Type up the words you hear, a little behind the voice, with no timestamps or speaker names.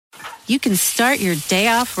you can start your day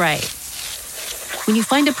off right. When you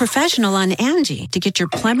find a professional on Angie to get your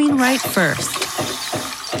plumbing right first.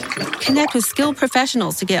 Connect with skilled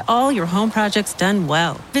professionals to get all your home projects done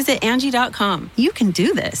well. Visit Angie.com. You can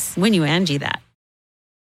do this when you Angie that.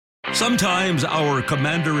 Sometimes our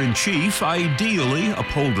commander-in-chief, ideally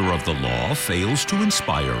upholder of the law, fails to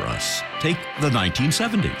inspire us. Take the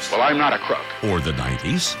 1970s. Well, I'm not a crook. Or the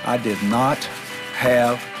 90s. I did not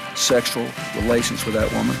have sexual relations with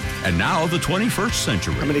that woman. And now the 21st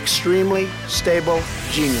century. I'm an extremely stable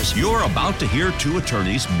genius. You're about to hear two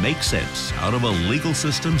attorneys make sense out of a legal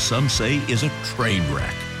system some say is a train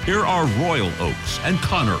wreck. Here are Royal Oakes and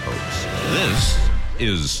Connor Oakes. This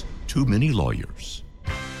is Too Many Lawyers.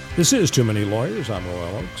 This is Too Many Lawyers. I'm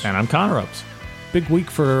Royal Oakes. And I'm Connor Oakes. Big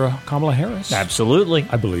week for Kamala Harris. Absolutely.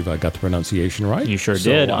 I believe I got the pronunciation right. You sure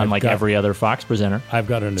did, unlike every other Fox presenter. I've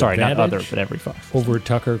got an Sorry, advantage not other, but every Fox over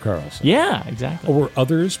Tucker Carlson. Yeah, exactly. Or were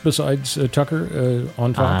others besides Tucker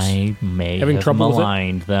on Fox? I may have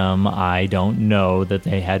maligned them. I don't know that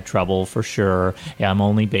they had trouble for sure. I'm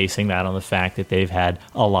only basing that on the fact that they've had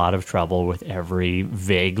a lot of trouble with every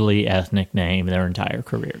vaguely ethnic name their entire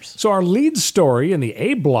careers. So our lead story in the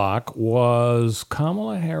A block was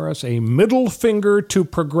Kamala Harris, a middle finger to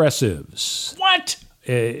progressives. What?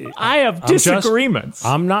 I have disagreements.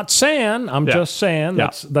 I'm not saying. I'm just saying.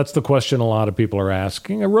 That's the question a lot of people are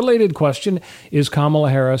asking. A related question is Kamala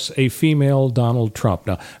Harris a female Donald Trump?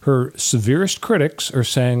 Now, her severest critics are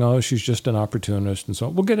saying, oh, she's just an opportunist and so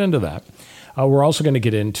on. We'll get into that. We're also going to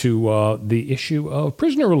get into the issue of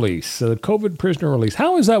prisoner release, COVID prisoner release.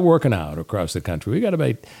 How is that working out across the country? We got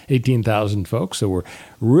about 18,000 folks, so we're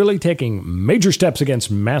really taking major steps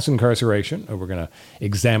against mass incarceration. We're going to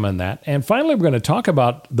examine that. And finally, we're going to talk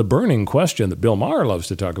about the burning question that Bill Maher loves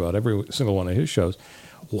to talk about every single one of his shows.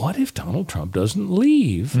 What if Donald Trump doesn't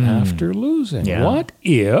leave after losing? Yeah. What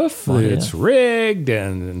if it's rigged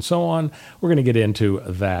and so on? We're going to get into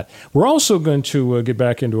that. We're also going to get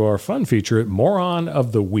back into our fun feature, Moron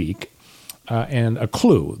of the Week, and a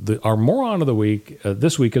clue. Our Moron of the Week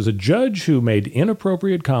this week is a judge who made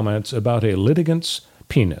inappropriate comments about a litigant's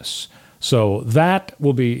penis. So that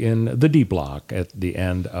will be in the D block at the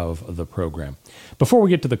end of the program. Before we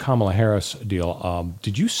get to the Kamala Harris deal,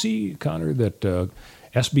 did you see, Connor, that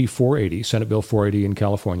SB 480, Senate Bill 480 in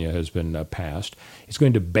California has been passed? It's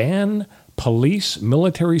going to ban police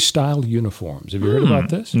military-style uniforms. Have you heard about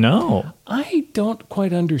this? No. I don't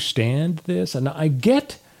quite understand this, and I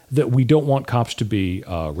get that we don't want cops to be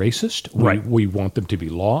racist. Right. We want them to be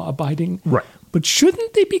law-abiding. Right. But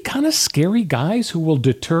shouldn't they be kind of scary guys who will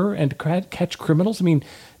deter and catch criminals? I mean,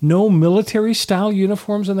 no military-style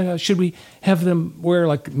uniforms. Should we have them wear,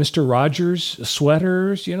 like, Mr. Rogers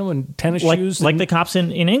sweaters, and tennis shoes? Like the cops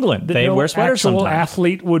in England. They wear sweaters sometimes.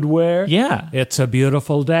 Athlete would wear. Yeah. It's a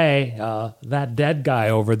beautiful day. That dead guy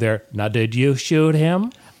over there. Now, did you shoot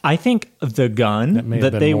him? I think the gun that may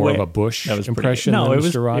have been more of a Bush impression than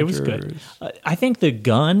Mr. Rogers. It was good. I think the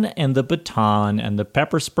gun and the baton and the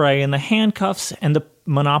pepper spray and the handcuffs and the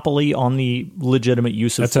monopoly on the legitimate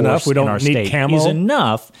use of force enough. We don't in our need state camo. Is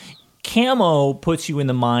enough. Camo puts you in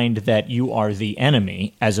the mind that you are the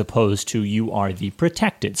enemy as opposed to you are the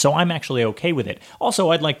protected. So I'm actually okay with it. Also,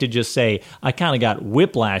 I'd like to just say I kind of got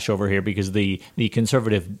whiplash over here because the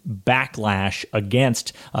conservative backlash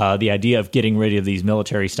against the idea of getting rid of these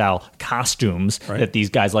military-style costumes that these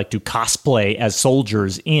guys like to cosplay as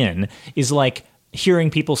soldiers in is like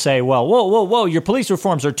hearing people say, well, whoa, your police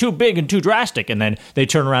reforms are too big and too drastic. And then they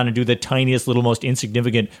turn around and do the tiniest, little, most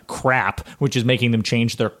insignificant crap, which is making them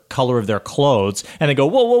change their color of their clothes. And they go,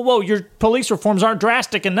 whoa, your police reforms aren't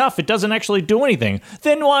drastic enough. It doesn't actually do anything.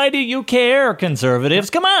 Then why do you care, conservatives?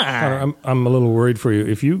 Come on. I'm a little worried for you.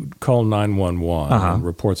 If you call 911 and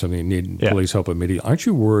report something you need police help immediately, aren't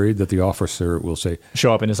you worried that the officer will say,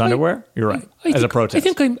 show up in his underwear? You're right. As a protest.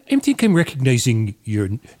 I think I'm recognizing your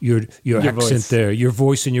accent voice. there. Your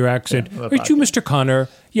voice and your accent. Aren't you Mr. Connor?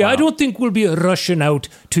 Yeah, wow. I don't think we'll be rushing out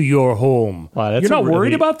to your home. Wow, you're not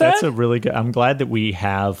worried about that? That's a really good... I'm glad that we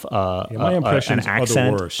have an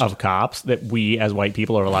accent of cops that we as white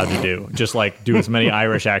people are allowed to do. Just like do as many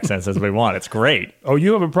Irish accents as we want. It's great. Oh,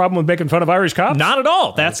 you have a problem with making fun of Irish cops? Not at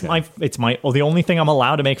all. That's the only thing I'm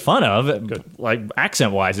allowed to make fun of. Good. Like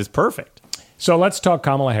accent-wise, is perfect. So let's talk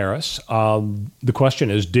Kamala Harris. The question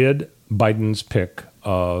is, did Biden's pick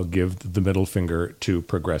give the middle finger to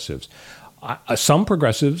progressives? Some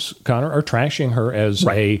progressives, Connor, are trashing her as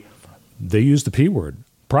they use the P word,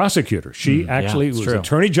 prosecutor. She actually was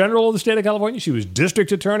Attorney General of the state of California. She was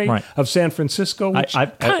District Attorney of San Francisco, which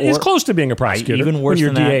is close to being a prosecutor. Even worse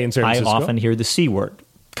than DA that, in San Francisco. I often hear the C word,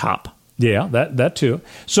 cop. Yeah, that too.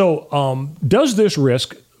 So does this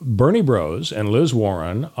risk Bernie Bros and Liz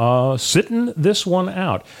Warren sitting this one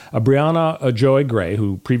out. Brianna Joy Gray,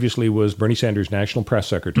 who previously was Bernie Sanders' national press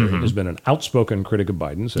secretary, has been an outspoken critic of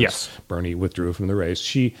Biden since Bernie withdrew from the race.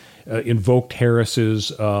 She invoked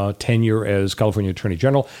Harris's tenure as California Attorney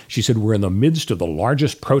General. She said, we're in the midst of the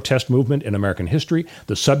largest protest movement in American history,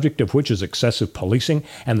 the subject of which is excessive policing,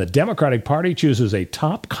 and the Democratic Party chooses a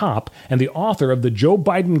top cop and the author of the Joe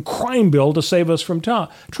Biden crime bill to save us from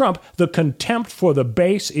Trump. The contempt for the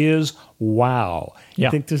base is wow. You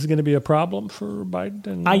think this is going to be a problem for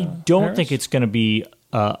Biden? I don't Harris? think it's going to be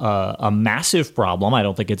a massive problem. I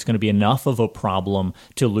don't think it's going to be enough of a problem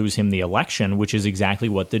to lose him the election, which is exactly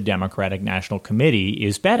what the Democratic National Committee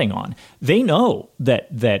is betting on. They know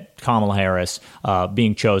that Kamala Harris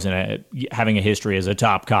being chosen, having a history as a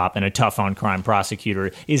top cop and a tough on crime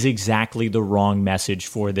prosecutor, is exactly the wrong message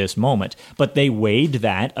for this moment. But they weighed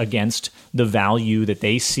that against the value that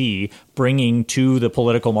they see bringing to the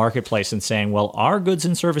political marketplace and saying, well, our goods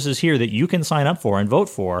and services here that you can sign up for and vote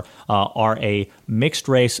for are a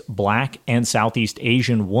mixed-race Black and Southeast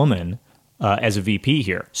Asian woman as a VP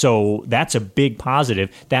here. So that's a big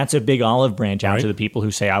positive. That's a big olive branch out to the people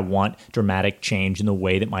who say, I want dramatic change in the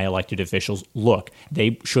way that my elected officials look.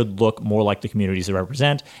 They should look more like the communities they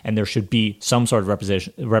represent, and there should be some sort of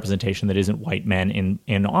representation that isn't white men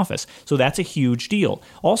in office. So that's a huge deal.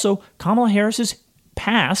 Also, Kamala Harris's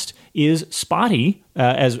past is spotty,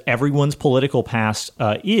 as everyone's political past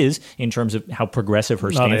is, in terms of how progressive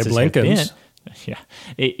her stances have been. Yeah,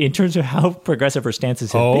 in terms of how progressive her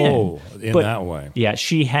stances have been. That way. Yeah,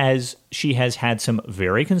 she has had some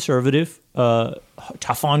very conservative,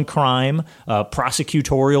 tough on crime,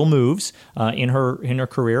 prosecutorial moves in her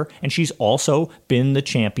career, and she's also been the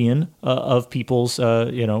champion of people's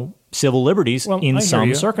civil liberties in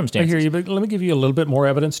some circumstances. I hear you, but let me give you a little bit more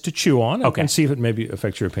evidence to chew on and see if it maybe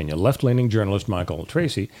affects your opinion. Left-leaning journalist Michael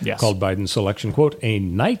Tracy called Biden's selection, quote, a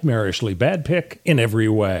nightmarishly bad pick in every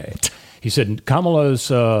way. He said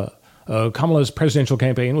Kamala's presidential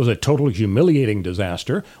campaign was a total humiliating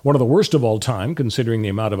disaster, one of the worst of all time, considering the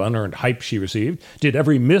amount of unearned hype she received. Did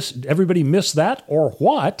everybody miss that, or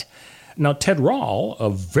what? Now, Ted Rall,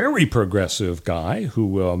 a very progressive guy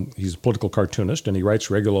who he's a political cartoonist, and he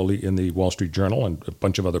writes regularly in the Wall Street Journal and a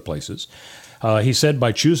bunch of other places. He said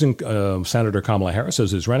by choosing Senator Kamala Harris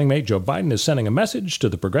as his running mate, Joe Biden is sending a message to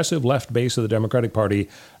the progressive left base of the Democratic Party,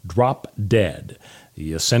 drop dead.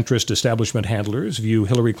 The centrist establishment handlers view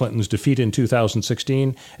Hillary Clinton's defeat in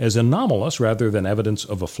 2016 as anomalous rather than evidence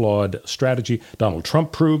of a flawed strategy. Donald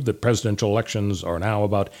Trump proved that presidential elections are now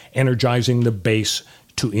about energizing the base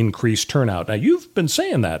to increase turnout. Now, you've been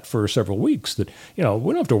saying that for several weeks, that, we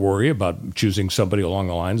don't have to worry about choosing somebody along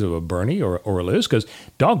the lines of a Bernie or a Liz, because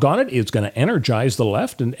doggone it, it's going to energize the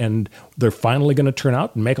left, and they're finally going to turn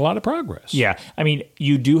out and make a lot of progress. Yeah, I mean,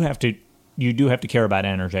 you do have to care about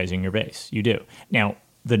energizing your base. You do. Now,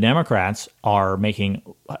 the Democrats are making,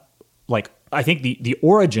 I think the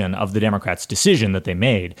origin of the Democrats' decision that they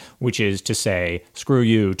made, which is to say, screw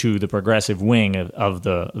you to the progressive wing of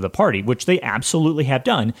the party, which they absolutely have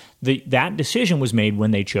done, that decision was made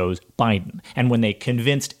when they chose Biden. And when they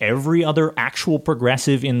convinced every other actual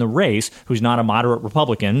progressive in the race, who's not a moderate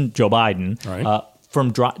Republican, Joe Biden,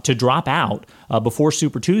 to drop out before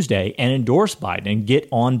Super Tuesday and endorse Biden and get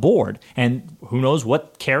on board. And who knows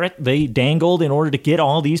what carrot they dangled in order to get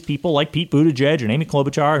all these people like Pete Buttigieg and Amy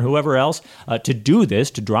Klobuchar and whoever else to do this,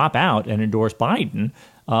 to drop out and endorse Biden.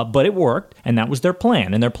 But it worked, and that was their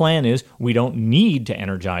plan. And their plan is, we don't need to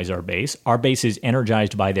energize our base. Our base is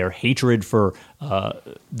energized by their hatred for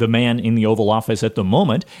the man in the Oval Office at the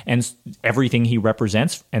moment and everything he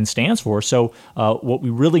represents and stands for. So what we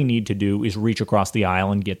really need to do is reach across the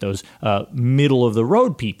aisle and get those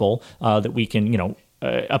middle-of-the-road people that we can,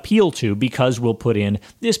 appeal to, because we'll put in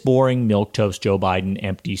this boring milquetoast Joe Biden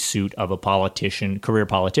empty suit of a politician, career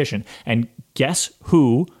politician. And guess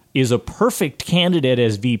who is a perfect candidate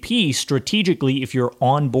as VP strategically if you're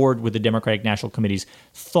on board with the Democratic National Committee's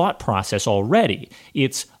thought process already?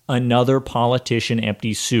 It's another politician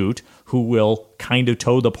empty suit who will kind of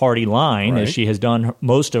toe the party line, as she has done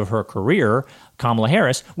most of her career, Kamala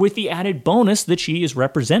Harris, with the added bonus that she is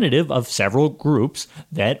representative of several groups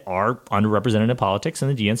that are underrepresented in politics,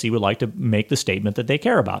 and the DNC would like to make the statement that they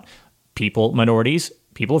care about. People, minorities,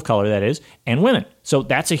 people of color, that is, and women. So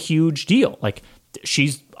that's a huge deal.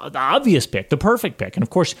 She's the obvious pick, the perfect pick. And of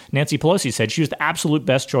course, Nancy Pelosi said she was the absolute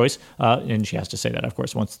best choice. And she has to say that, of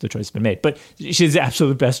course, once the choice has been made. But she's the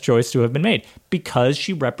absolute best choice to have been made because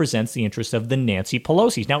she represents the interests of the Nancy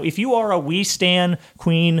Pelosi's. Now, if you are a we stan,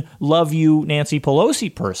 Queen, love you, Nancy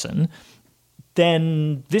Pelosi person,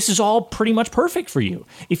 then this is all pretty much perfect for you.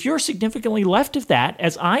 If you're significantly left of that,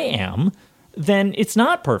 as I am, then it's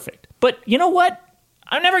not perfect. But you know what?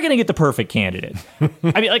 I'm never going to get the perfect candidate.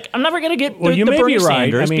 I mean, like, I'm never going to get the Bernie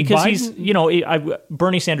Sanders because Biden,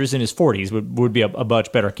 Bernie Sanders in his 40s would be a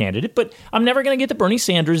much better candidate, but I'm never going to get the Bernie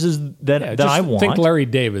Sanders that I want. Think Larry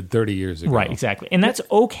David 30 years ago. Right, exactly. And that's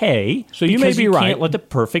okay. So you may be right. You can't let the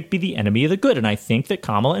perfect be the enemy of the good. And I think that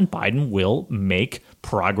Kamala and Biden will make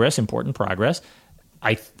progress, important progress.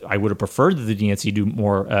 I would have preferred that the DNC do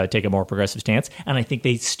more, take a more progressive stance, and I think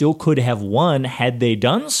they still could have won had they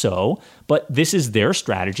done so. But this is their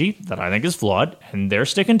strategy that I think is flawed, and they're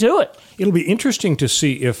sticking to it. It'll be interesting to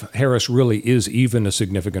see if Harris really is even a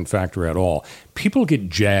significant factor at all. People get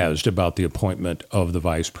jazzed about the appointment of the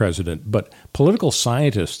vice president, but political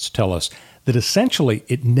scientists tell us that essentially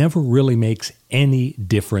it never really makes any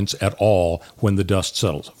difference at all when the dust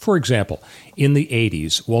settles. For example, in the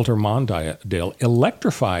 80s, Walter Mondale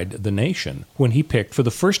electrified the nation when he picked, for the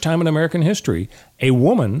first time in American history, a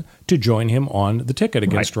woman to join him on the ticket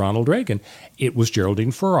against Ronald Reagan. It was Geraldine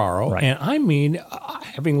Ferraro. Right. And I mean,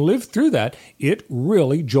 having lived through that, it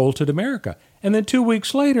really jolted America. And then 2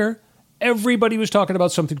 weeks later, everybody was talking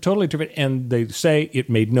about something totally different, and they say it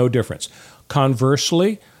made no difference.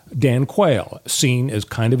 Conversely, Dan Quayle, seen as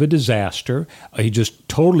kind of a disaster. He just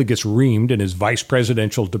totally gets reamed in his vice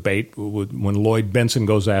presidential debate when Lloyd Benson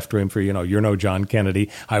goes after him for, you're no John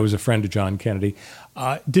Kennedy. I was a friend of John Kennedy.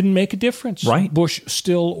 Didn't make a difference. Right. Bush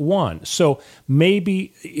still won. So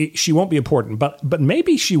maybe she won't be important, but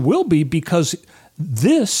maybe she will be, because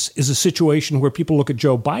this is a situation where people look at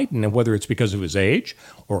Joe Biden, and whether it's because of his age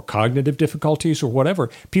or cognitive difficulties or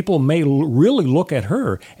whatever, people may really look at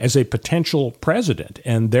her as a potential president,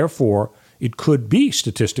 and therefore it could be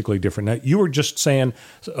statistically different. Now, you were just saying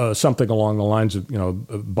something along the lines of,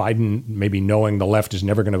 Biden maybe knowing the left is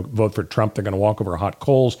never going to vote for Trump, they're going to walk over hot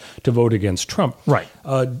coals to vote against Trump. Right.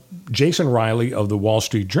 Jason Riley of the Wall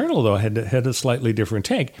Street Journal, though, had a slightly different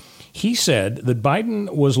take. He said that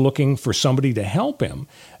Biden was looking for somebody to help him.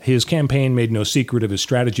 His campaign made no secret of his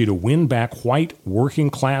strategy to win back white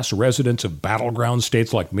working-class residents of battleground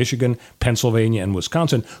states like Michigan, Pennsylvania, and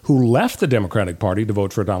Wisconsin who left the Democratic Party to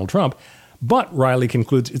vote for Donald Trump. But Riley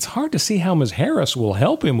concludes it's hard to see how Ms. Harris will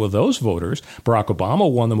help him with those voters. Barack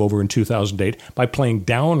Obama won them over in 2008 by playing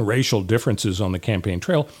down racial differences on the campaign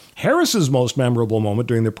trail. Harris's most memorable moment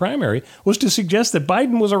during the primary was to suggest that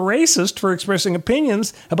Biden was a racist for expressing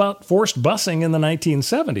opinions about forced busing in the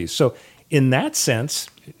 1970s. So in that sense,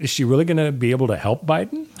 is she really going to be able to help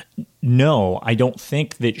Biden? No, I don't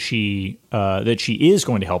think that she is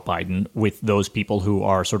going to help Biden with those people who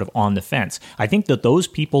are sort of on the fence. I think that those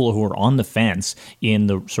people who are on the fence in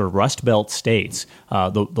the sort of Rust Belt states,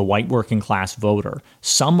 the white working class voter,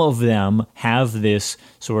 some of them have this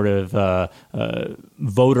sort of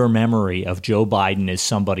voter memory of Joe Biden as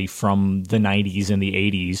somebody from the 90s and the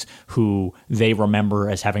 80s who they remember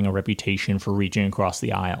as having a reputation for reaching across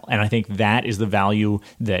the aisle. And I think that is the value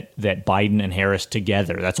that Biden and Harris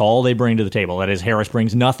together, that's all they bring to the table. That is, Harris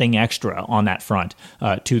brings nothing extra on that front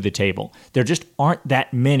to the table. There just aren't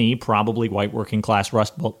that many probably white working class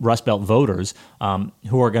Rust Belt voters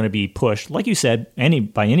who are going to be pushed, like you said,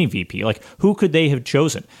 by any VP. Like, who could they have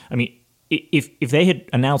chosen? I mean, if they had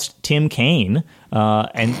announced Tim Kaine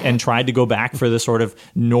and tried to go back for the sort of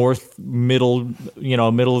middle of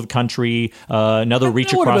the country, another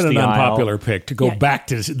reach across the aisle. That would have been an unpopular pick to go back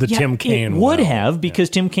to the Tim Kaine. It would have, because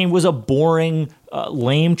Tim Kaine was a boring,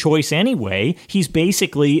 lame choice anyway. He's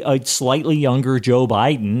basically a slightly younger Joe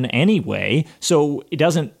Biden anyway, so it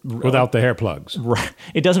doesn't... Without the hair plugs.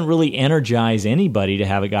 It doesn't really energize anybody to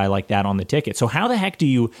have a guy like that on the ticket. So how the heck do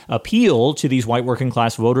you appeal to these white working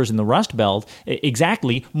class voters in the Rust Belt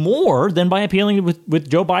exactly more than by appealing with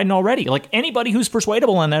Joe Biden already? Like, anybody who's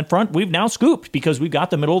persuadable on that front, we've now scooped, because we've got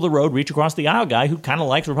the middle of the road, reach across the aisle guy who kind of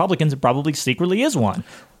likes Republicans and probably secretly is one.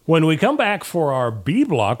 When we come back for our B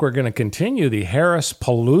block, we're going to continue the Harris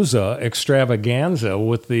Palooza extravaganza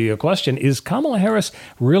with the question, is Kamala Harris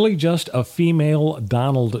really just a female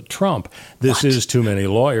Donald Trump? This is Too Many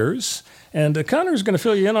Lawyers. And Connor's going to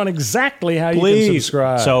fill you in on exactly how you can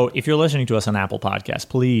subscribe. So if you're listening to us on Apple Podcasts,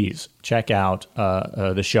 please check out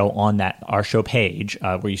the show on our show page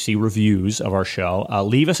where you see reviews of our show.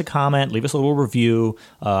 Leave us a comment, leave us a little review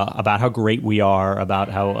about how great we are, about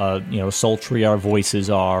how sultry our voices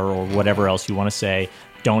are, or whatever else you want to say.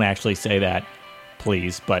 Don't actually say that,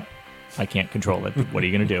 please, but I can't control it. What are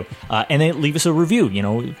you going to do? And then leave us a review.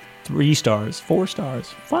 3 stars, 4 stars,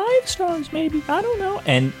 5 stars maybe, I don't know.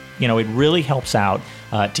 And, it really helps out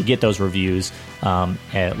to get those reviews,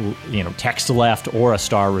 text left or a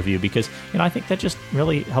star review, because, I think that just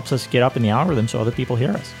really helps us get up in the algorithm so other people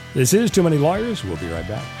hear us. This is Too Many Lawyers. We'll be right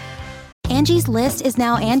back. Angie's List is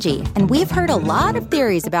now Angie, and we've heard a lot of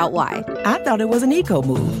theories about why. I thought it was an eco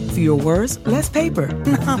move. Fewer words, less paper.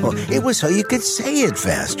 No, it was so you could say it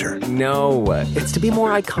faster. No, it's to be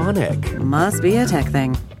more iconic. Must be a tech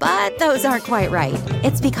thing. But those aren't quite right.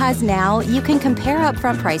 It's because now you can compare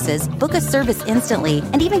upfront prices, book a service instantly,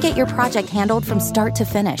 and even get your project handled from start to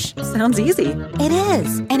finish. Sounds easy. It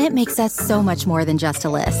is, and it makes us so much more than just a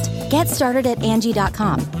list. Get started at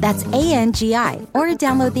Angie.com. That's ANGI, or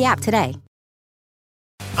download the app today.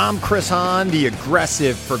 I'm Chris Hahn, the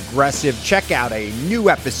Aggressive Progressive. Check out a new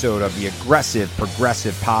episode of the Aggressive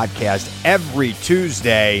Progressive podcast every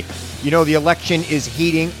Tuesday. The election is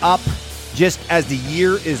heating up just as the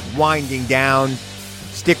year is winding down.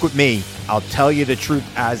 Stick with me. I'll tell you the truth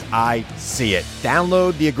as I see it.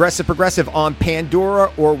 Download the Aggressive Progressive on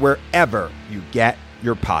Pandora or wherever you get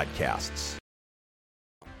your podcasts.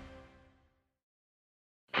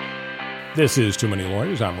 This is Too Many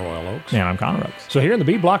Lawyers. I'm Royal Oakes. And I'm Connor Oakes. So here in the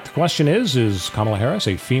B block, the question is Kamala Harris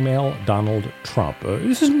a female Donald Trump?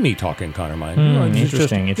 This isn't me talking, Connor, mind.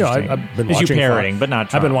 Interesting. I've been watching you parroting, but not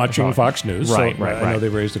Trump. I've been watching Fox News, right. I know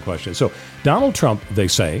they've raised the question. So Donald Trump, they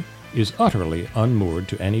say, is utterly unmoored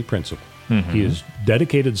to any principle. Mm-hmm. He is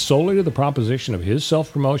dedicated solely to the proposition of his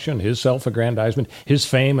self-promotion, his self-aggrandizement, his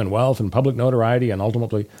fame and wealth and public notoriety and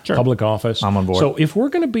ultimately public office. I'm on board. So if we're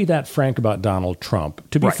going to be that frank about Donald Trump,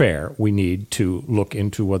 to be fair, we need to look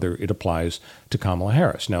into whether it applies to Kamala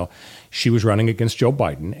Harris. Now, she was running against Joe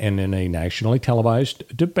Biden, and in a nationally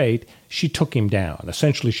televised debate, she took him down.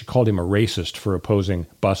 Essentially, she called him a racist for opposing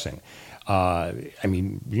busing.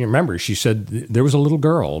 You remember, she said there was a little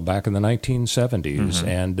girl back in the 1970s,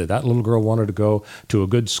 and that little girl wanted to go to a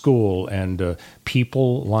good school, and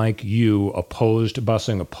people like you opposed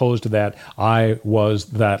busing, opposed to that. I was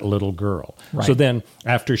that little girl. Right. So then,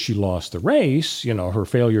 after she lost the race, her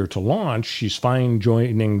failure to launch, she's fine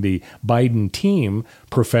joining the Biden team,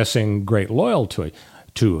 professing great loyalty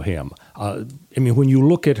to him. When you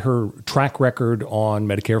look at her track record on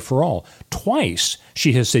Medicare for All, twice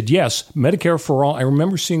she has said, yes, Medicare for All. I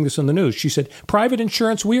remember seeing this in the news. She said, private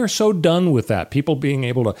insurance, we are so done with that. People being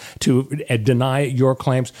able to deny your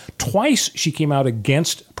claims. Twice she came out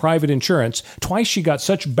against private insurance. Twice she got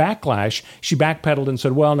such backlash, she backpedaled and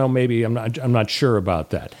said, well, no, maybe I'm not sure about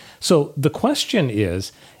that. So the question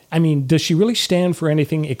is, does she really stand for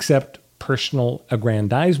anything except personal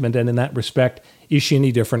aggrandizement? And in that respect, is she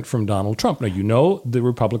any different from Donald Trump? Now, the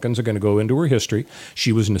Republicans are going to go into her history.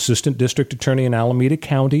 She was an assistant district attorney in Alameda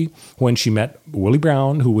County when she met Willie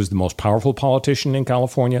Brown, who was the most powerful politician in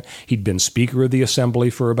California. He'd been Speaker of the Assembly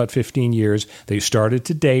for about 15 years. They started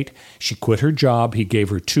to date. She quit her job. He gave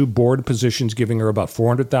her 2 board positions, giving her about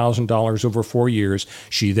 $400,000 over 4 years.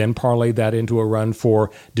 She then parlayed that into a run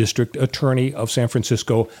for district attorney of San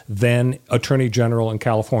Francisco, then attorney general in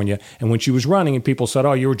California. And when she was running, and people said,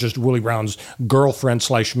 oh, you were just Willie Brown's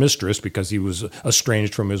girlfriend/mistress because he was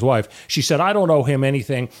estranged from his wife. She said, I don't owe him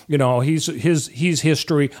anything. He's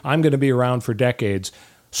history. I'm going to be around for decades.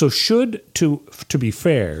 So to be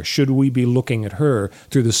fair, should we be looking at her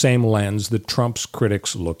through the same lens that Trump's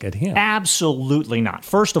critics look at him? Absolutely not.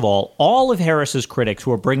 First of all of Harris's critics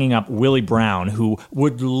who are bringing up Willie Brown, who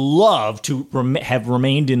would love to have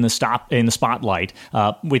remained in the spotlight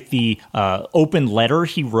with the open letter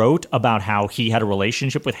he wrote about how he had a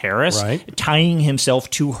relationship with Harris, tying himself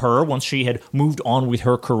to her once she had moved on with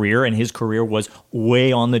her career and his career was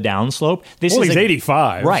way on the downslope. He's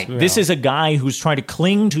 85. Right. Yeah. This is a guy who's trying to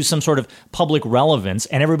cling to some sort of public relevance,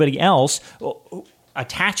 and everybody else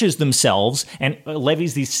attaches themselves and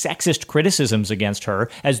levies these sexist criticisms against her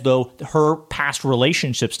as though her past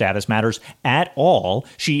relationship status matters at all.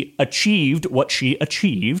 She achieved what she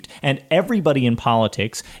achieved, and everybody in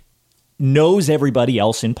politics knows everybody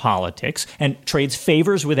else in politics and trades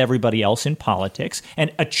favors with everybody else in politics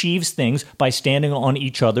and achieves things by standing on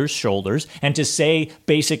each other's shoulders. And to say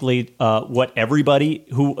basically what everybody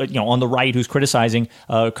who on the right who's criticizing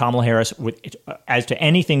Kamala Harris as to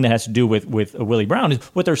anything that has to do with Willie Brown is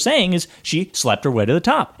what they're saying is she slept her way to the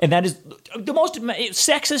top, and that is the most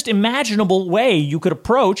sexist imaginable way you could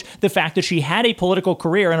approach the fact that she had a political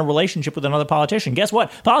career and a relationship with another politician. Guess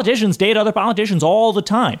what? Politicians date other politicians all the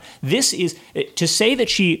time. This is to say that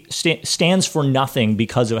she stands for nothing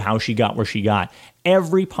because of how she got where she got.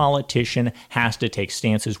 Every politician has to take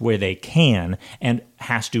stances where they can and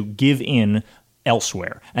has to give in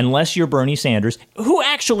elsewhere, unless you're Bernie Sanders, who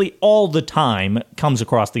actually all the time came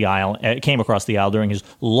across the aisle during his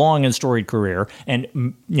long and storied career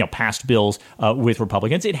and passed bills with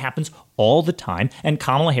Republicans. It happens all the time, and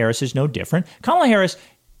Kamala Harris is no different. Kamala Harris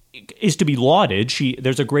is to be lauded.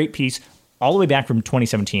 There's a great piece all the way back from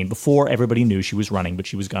 2017, before everybody knew she was running, but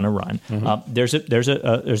she was going to run. Mm-hmm.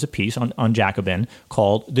 There's a piece on Jacobin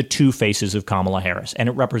called "The Two Faces of Kamala Harris," and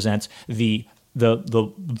it represents the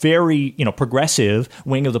very progressive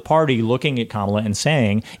wing of the party looking at Kamala and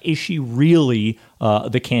saying, is she really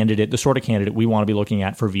the sort of candidate we want to be looking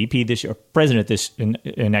at for VP this year, president this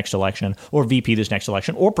next election, or VP this next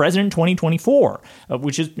election, or president in 2024,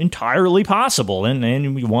 which is entirely possible.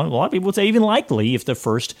 And we want, a lot of people would say even likely if the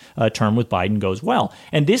first term with Biden goes well.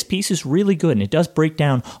 And this piece is really good, and it does break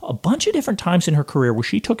down a bunch of different times in her career where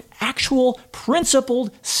she took actual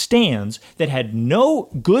principled stands that had no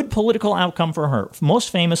good political outcome for her.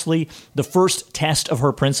 Most famously, the first test of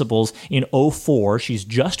her principles in 2004. She's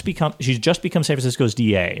just become San Francisco's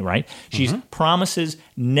DA, right? She promises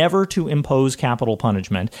never to impose capital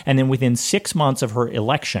punishment, and then within 6 months of her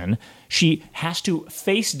election, she has to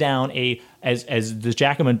face down as the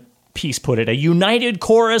Jacobin piece put it, a united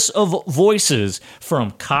chorus of voices from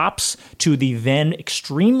cops to the then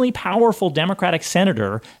extremely powerful Democratic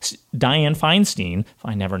Senator Dianne Feinstein.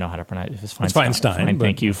 I never know how to pronounce it. It's Feinstein.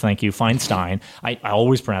 Thank you, Feinstein. I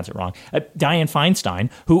always pronounce it wrong. Dianne Feinstein,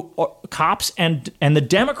 who cops and the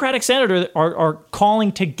Democratic senator are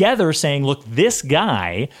calling together, saying, "Look, this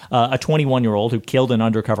guy, a 21-year-old who killed an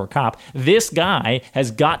undercover cop, this guy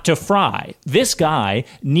has got to fry. This guy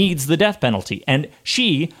needs the death penalty," and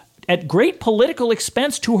she, at great political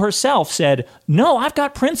expense to herself, said, "No, I've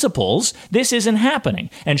got principles. This isn't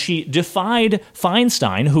happening." And she defied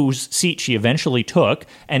Feinstein, whose seat she eventually took.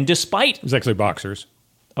 And despite... It was actually boxers.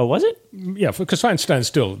 Oh, was it? Yeah, because Feinstein's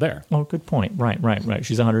still there. Oh, good point. Right.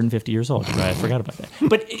 She's 150 years old. I forgot about that.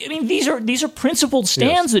 But, I mean, these are principled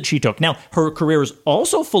stands that she took. Now, her career is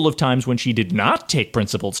also full of times when she did not take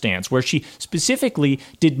principled stands, where she specifically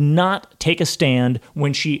did not take a stand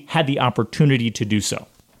when she had the opportunity to do so.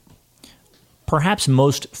 Perhaps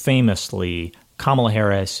most famously, Kamala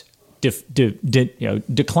Harris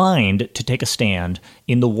declined to take a stand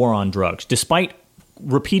in the war on drugs, despite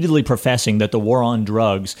repeatedly professing that the war on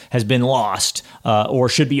drugs has been lost or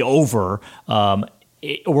should be over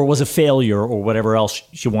or was a failure or whatever else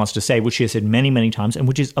she wants to say, which she has said many, many times and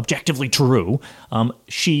which is objectively true.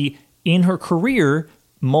 She, in her career,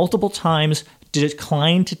 multiple times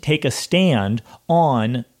declined to take a stand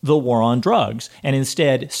on the war on drugs and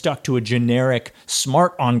instead stuck to a generic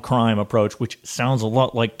smart on crime approach, which sounds a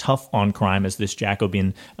lot like tough on crime, as this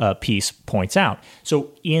Jacobin piece points out.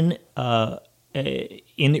 So in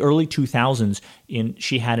the early 2000s,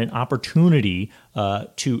 she had an opportunity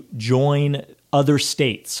to join other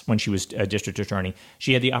states when she was a district attorney.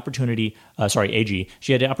 She had the opportunity, AG,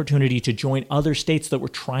 she had the opportunity to join other states that were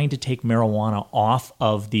trying to take marijuana off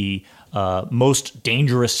of the most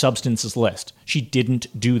dangerous substances list. She didn't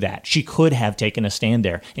do that. She could have taken a stand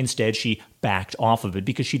there. Instead, she backed off of it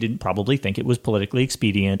because she didn't probably think it was politically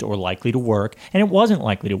expedient or likely to work, and it wasn't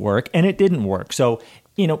likely to work, and it didn't work. So,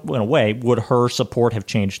 in a way, would her support have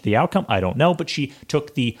changed the outcome? I don't know, but she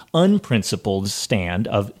took the unprincipled stand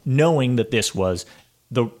of knowing that this was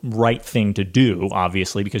the right thing to do,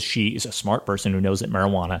 obviously, because she is a smart person who knows that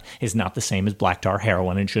marijuana is not the same as black tar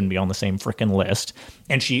heroin and shouldn't be on the same frickin' list.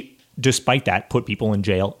 And she, despite that, put people in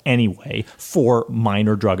jail anyway for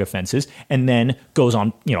minor drug offenses, and then goes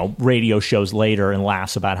on, radio shows later and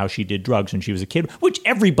laughs about how she did drugs when she was a kid, which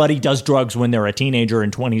everybody does drugs when they're a teenager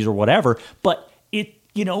in 20s or whatever. But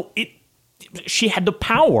she had the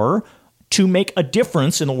power to make a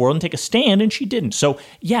difference in the world and take a stand, and she didn't. So,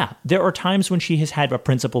 yeah, there are times when she has had a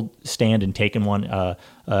principled stand and taken one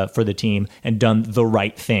for the team and done the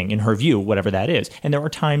right thing, in her view, whatever that is. And there are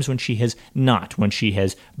times when she has not, when she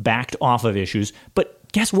has backed off of issues.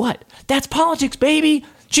 But guess what? That's politics, baby.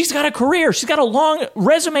 She's got a career. She's got a long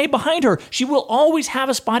resume behind her. She will always have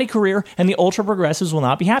a spotty career, and the ultra-progressives will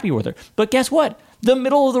not be happy with her. But guess what? The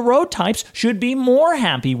middle-of-the-road types should be more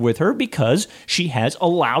happy with her because she has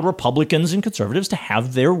allowed Republicans and conservatives to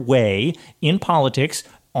have their way in politics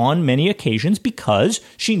on many occasions because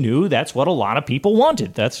she knew that's what a lot of people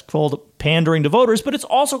wanted. That's called pandering to voters, but it's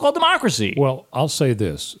also called democracy. Well, I'll say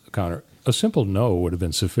this, Connor. A simple no would have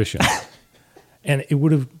been sufficient. And it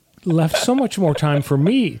would have left so much more time for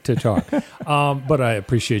me to talk. But I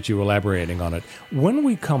appreciate you elaborating on it. When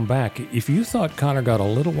we come back, if you thought Connor got a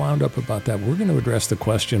little wound up about that, we're going to address the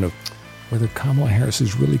question of whether Kamala Harris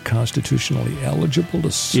is really constitutionally eligible to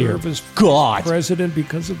serve as president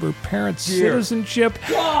because of her parents' citizenship.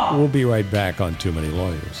 We'll be right back on Too Many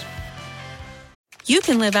Lawyers. You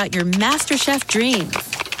can live out your MasterChef dreams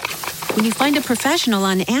when you find a professional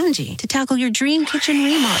on Angie to tackle your dream kitchen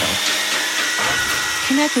remodel.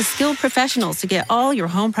 Connect with skilled professionals to get all your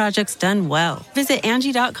home projects done well. Visit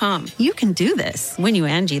Angie.com. You can do this when you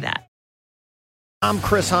Angie that. I'm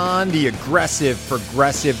Chris Hahn, the Aggressive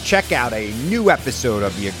Progressive. Check out a new episode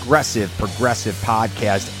of the Aggressive Progressive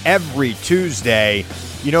podcast every Tuesday.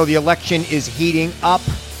 You know, the election is heating up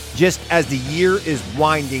just as the year is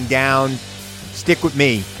winding down. Stick with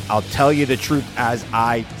me. I'll tell you the truth as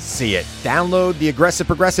I see it. Download the Aggressive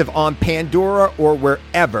Progressive on Pandora or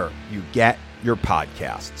wherever you get your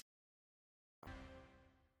podcasts.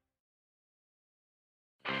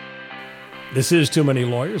 This is Too Many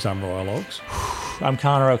Lawyers. I'm Royal Oakes. I'm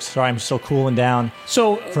Connor Oakes. Sorry, I'm still cooling down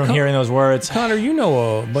from hearing those words. Connor, you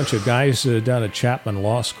know a bunch of guys down at Chapman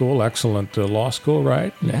Law School, excellent law school,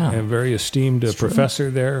 right? Yeah. And very esteemed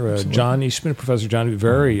professor there, John Eastman. Professor John,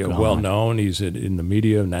 very well-known. He's in the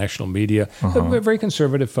media, national media, a very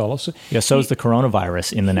conservative fellow. So is the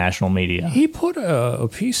coronavirus in the national media. He put a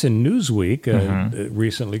piece in Newsweek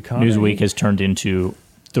recently, Connor. Newsweek has turned into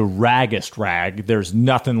the raggest rag. There's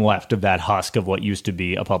nothing left of that husk of what used to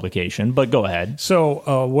be a publication, but go ahead.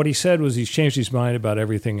 So what he said was he's changed his mind about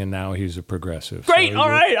everything, and now he's a progressive. Great, all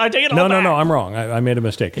right, I take it all back. No, I'm wrong. I made a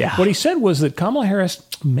mistake. Yeah. What he said was that Kamala Harris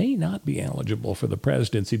may not be eligible for the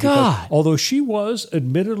presidency because although she was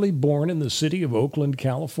admittedly born in the city of Oakland,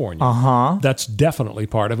 California, that's definitely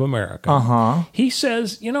part of America. He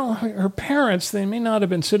says, her parents, they may not have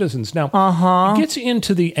been citizens. Now, it gets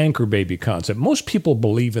into the anchor baby concept. Most people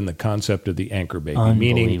believe in the concept of the anchor baby,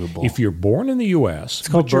 meaning if you're born in the U.S., it's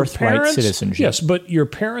called birthright citizenship. Yes, but your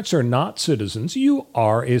parents are not citizens. You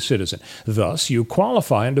are a citizen. Thus, you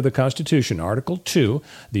qualify under the Constitution, Article 2,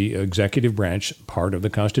 the executive branch part of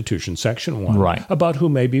the Constitution, Section 1, about who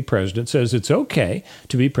may be president, says it's okay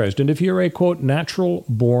to be president if you're a, quote,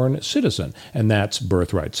 natural-born citizen. And that's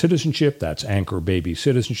birthright citizenship, that's anchor baby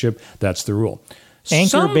citizenship, that's the rule.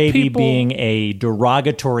 Anchor baby being a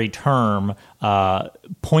derogatory term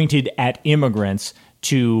pointed at immigrants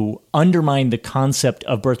to undermine the concept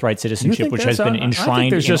of birthright citizenship, which has been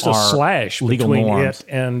enshrined in just our a slash legal between norms it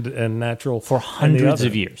and natural for hundreds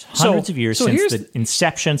of years. Hundreds of years since the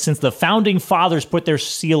inception, since the founding fathers put their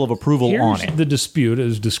seal of approval on it. The dispute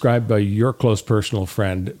is described by your close personal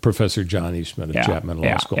friend, Professor John Eastman of Chapman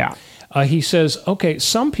Law School. He says, okay,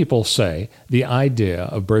 some people say the idea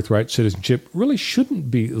of birthright citizenship really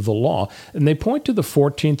shouldn't be the law. And they point to the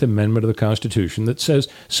 14th Amendment of the Constitution that says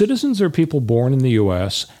citizens are people born in the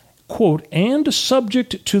U.S., quote, and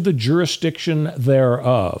subject to the jurisdiction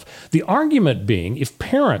thereof. The argument being, if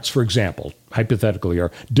parents, for example, hypothetically,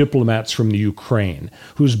 are diplomats from the Ukraine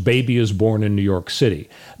whose baby is born in New York City,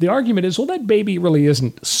 the argument is, well, that baby really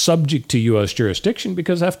isn't subject to U.S. jurisdiction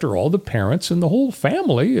because, after all, the parents and the whole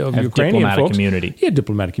family of Ukrainian folks,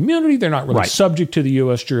 diplomatic immunity. They're not really subject to the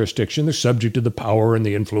U.S. jurisdiction. They're subject to the power and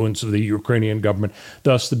the influence of the Ukrainian government.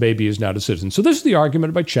 Thus, the baby is not a citizen. So this is the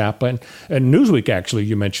argument by Chapman. And Newsweek, actually,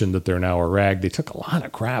 you mentioned that they're now a rag. They took a lot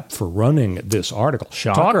of crap for running this article.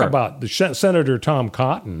 Shocker. Talk about Senator Tom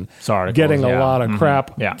Cotton getting a lot of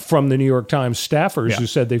crap from the New York Times staffers who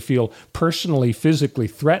said they feel personally, physically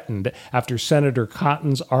threatened after Senator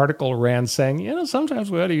Cotton's article ran saying, sometimes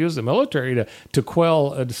we ought to use the military to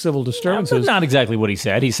quell civil disturbances. That's not exactly what he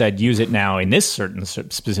said. He said use it now in this certain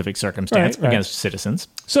specific circumstance against citizens.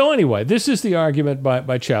 So anyway, this is the argument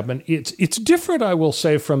by Chapman. It's different, I will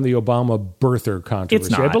say, from the Obama birther controversy. It's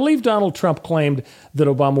not. I believe Donald Trump claimed that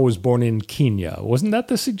Obama was born in Kenya. Wasn't that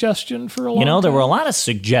the suggestion for a long time? There were a lot of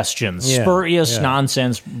suggestions, spurious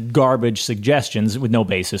nonsense, garbage suggestions with no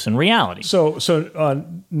basis in reality. So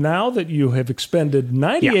now that you have expended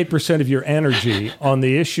 98% of your energy on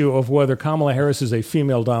the issue of whether Kamala Harris is a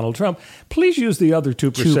female Donald Trump, please use the other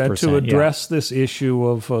 2% to address this issue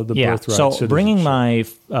of the birthright citizenship. So bringing my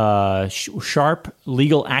sharp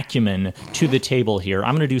legal acumen to the table here,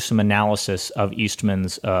 I'm going to do some analysis of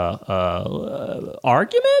Eastman's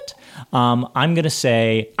argument. I'm going to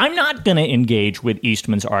say I'm not going to engage with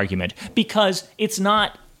Eastman's argument because it's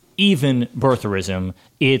not even birtherism.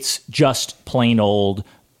 It's just plain old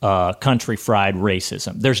country fried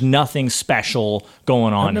racism. There's nothing special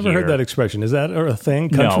going on here. I've never heard that expression. Is that a thing?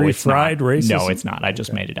 Country fried racism? No, it's not. I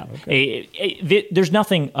just made it up. Okay. There's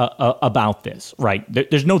nothing about this, right?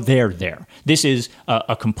 There's no there. This is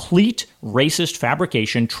a complete racist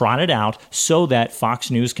fabrication trotted out so that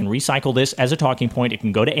Fox News can recycle this as a talking point. It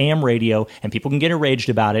can go to AM radio and people can get enraged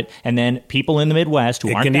about it. And then people in the Midwest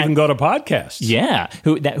who aren't even go to podcasts. Yeah,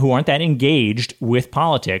 who aren't that engaged with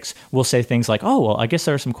politics will say things like, "Oh, well, I guess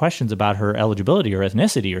there are some questions about her eligibility or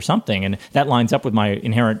ethnicity or something," and that lines up with my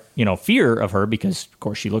inherent, fear of her because, of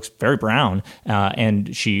course, she looks very brown,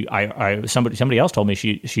 and somebody else told me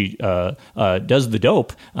she does the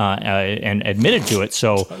dope and admitted to it.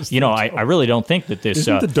 So I really don't think that this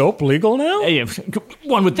isn't the dope legal now.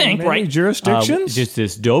 One would think, right? Jurisdictions, just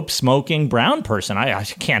this dope smoking brown person. I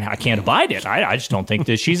can't abide it. I just don't think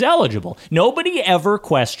that she's eligible. Nobody ever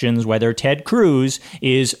questions whether Ted Cruz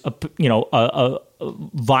is a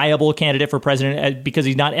viable candidate for president because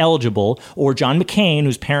he's not eligible, or John McCain,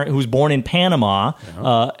 who's born in Panama.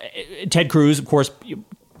 Ted Cruz, of course,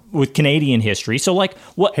 with Canadian history. So,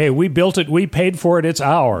 what? Hey, we built it. We paid for it. It's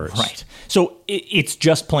ours. Right. So it's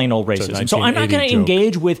just plain old racism. So I'm not going to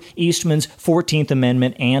engage with Eastman's 14th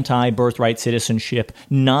Amendment anti-birthright citizenship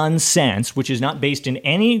nonsense, which is not based in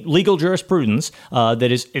any legal jurisprudence that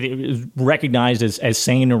is recognized as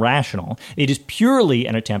sane and rational. It is purely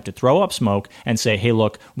an attempt to throw up smoke and say, hey,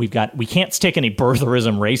 look, we can't stick any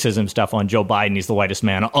birtherism, racism stuff on Joe Biden. He's the whitest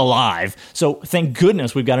man alive. So thank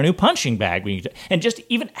goodness we've got a new punching bag. And just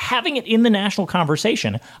even having it in the national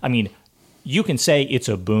conversation, I mean, you can say it's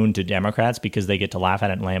a boon to Democrats because they get to laugh at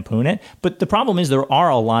it and lampoon it. But the problem is there are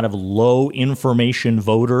a lot of low information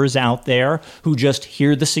voters out there who just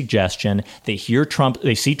hear the suggestion. They hear Trump.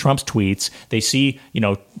 They see Trump's tweets. They see,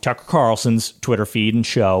 Tucker Carlson's Twitter feed and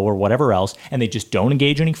show or whatever else, and they just don't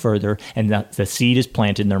engage any further. And the seed is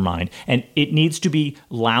planted in their mind. And it needs to be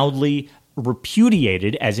loudly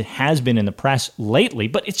repudiated as it has been in the press lately,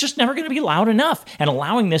 but it's just never going to be loud enough. And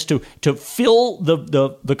allowing this to fill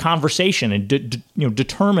the conversation and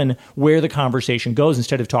determine where the conversation goes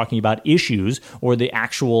instead of talking about issues or the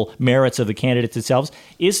actual merits of the candidates themselves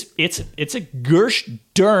it's a Gersh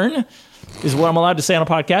Dern, is what I'm allowed to say on a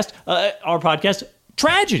podcast. Our podcast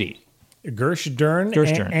tragedy. Gersh Dern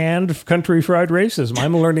and country fried racism.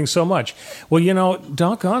 I'm learning so much. Well,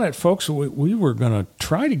 doggone it, folks, we were going to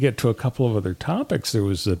try to get to a couple of other topics. There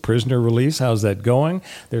was the prisoner release. How's that going?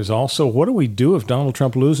 There's also, what do we do if Donald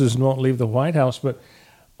Trump loses and won't leave the White House? But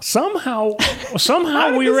somehow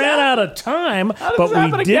we ran out of time.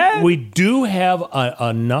 But we do have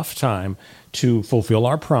enough time to fulfill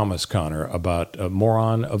our promise, Connor, about a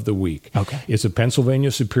moron of the week. Okay. It's a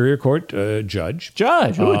Pennsylvania Superior Court judge.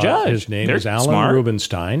 Judge. His name is Alan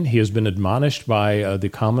Rubenstein. He has been admonished by the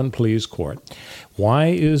Common Pleas Court. Why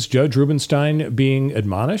is Judge Rubenstein being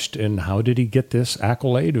admonished, and how did he get this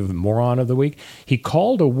accolade of moron of the week? He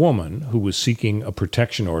called a woman who was seeking a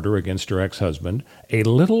protection order against her ex-husband a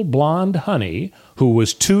little blonde honey who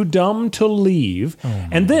was too dumb to leave.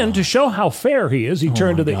 And then, to show how fair he is, he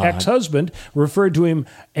turned to the ex-husband, referred to him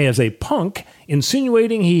as a punk,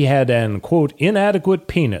 insinuating he had an, quote, inadequate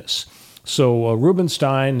penis. So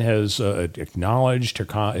Rubenstein has acknowledged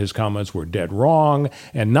his comments were dead wrong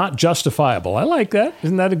and not justifiable. I like that.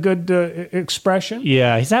 Isn't that a good expression?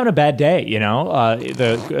 Yeah, he's having a bad day,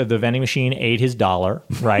 The vending machine ate his dollar,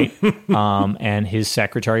 right? And his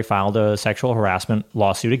secretary filed a sexual harassment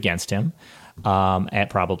lawsuit against him,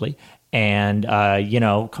 probably. And,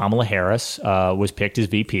 Kamala Harris was picked as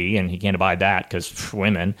VP, and he can't abide that because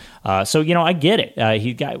women. So, I get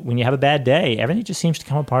it. When you have a bad day, everything just seems to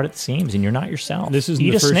come apart at the seams, and you're not yourself.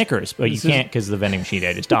 Eat a Snickers, but you can't because the vending machine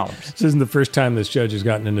ate his dollars. This isn't the first time this judge has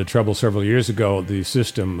gotten into trouble. Several years ago, the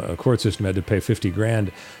court system had to pay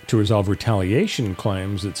 $50,000 to resolve retaliation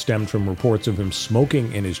claims that stemmed from reports of him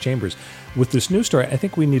smoking in his chambers. With this new story, I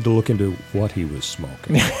think we need to look into what he was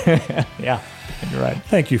smoking. Yeah, you're right.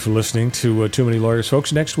 Thank you for listening to Too Many Lawyers,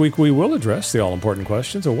 folks. Next week, we will address the all-important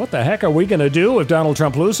questions of what the heck are we going to do if Donald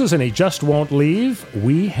Trump loses and he just won't leave?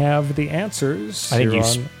 We have the answers. I think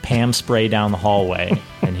you Pam spray down the hallway,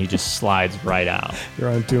 and he just slides right out. You're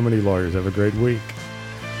on Too Many Lawyers. Have a great week.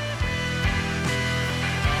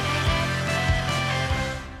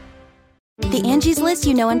 The Angie's List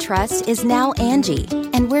you know and trust is now Angie,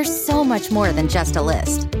 and we're so much more than just a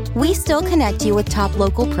list. We still connect you with top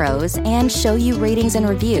local pros and show you ratings and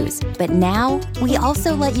reviews, but now we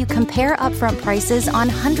also let you compare upfront prices on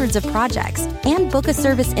hundreds of projects and book a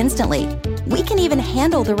service instantly. We can even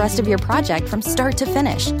handle the rest of your project from start to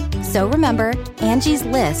finish. So remember, Angie's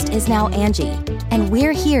List is now Angie, and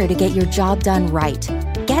we're here to get your job done right.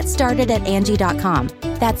 Get started at Angie.com.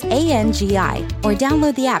 That's ANGI, or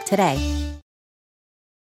download the app today.